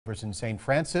Neighbors in St.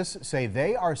 Francis say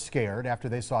they are scared after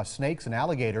they saw snakes and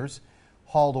alligators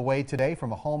hauled away today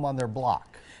from a home on their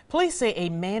block. Police say a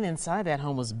man inside that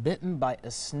home was bitten by a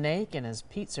snake, and as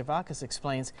Pete Servakis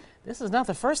explains, this is not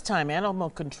the first time animal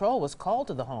control was called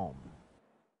to the home.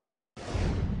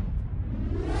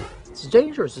 It's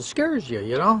dangerous. It scares you,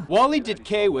 you know. Wally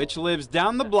Ditkewicz lives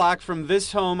down the block from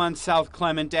this home on South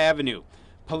Clement Avenue.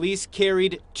 Police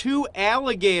carried 2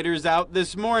 alligators out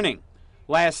this morning.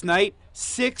 Last night,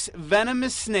 6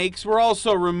 venomous snakes were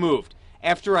also removed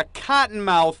after a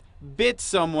cottonmouth bit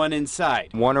someone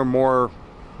inside. One or more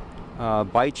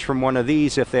bites from one of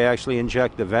these, if they actually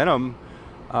inject the venom,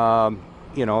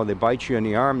 you know, they bite you in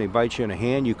the arm, they bite you in the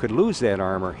hand, you could lose that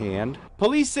arm or hand.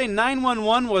 Police say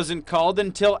 911 wasn't called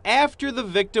until after the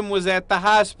victim was at the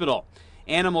hospital.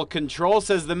 Animal Control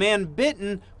says the man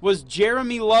bitten was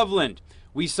Jeremy Loveland.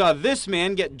 We saw this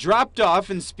man get dropped off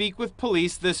and speak with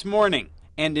police this morning.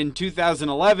 And in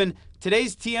 2011,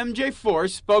 today's TMJ4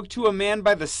 spoke to a man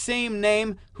by the same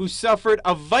name who suffered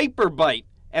a viper bite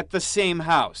at the same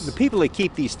house. The people that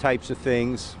keep these types of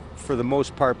things, for the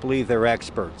most part, believe they're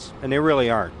experts, and they really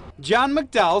aren't. John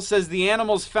McDowell says the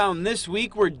animals found this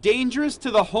week were dangerous to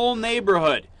the whole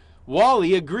neighborhood.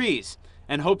 Wally agrees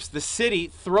and hopes the city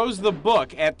throws the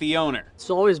book at the owner. It's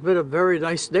always been a very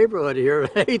nice neighborhood here.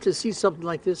 I hate to see something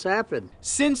like this happen.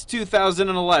 Since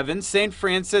 2011, St.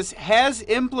 Francis has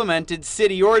implemented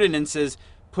city ordinances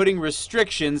putting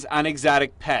restrictions on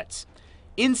exotic pets.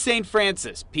 In St.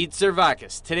 Francis, Pete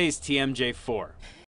Servakis, today's TMJ4.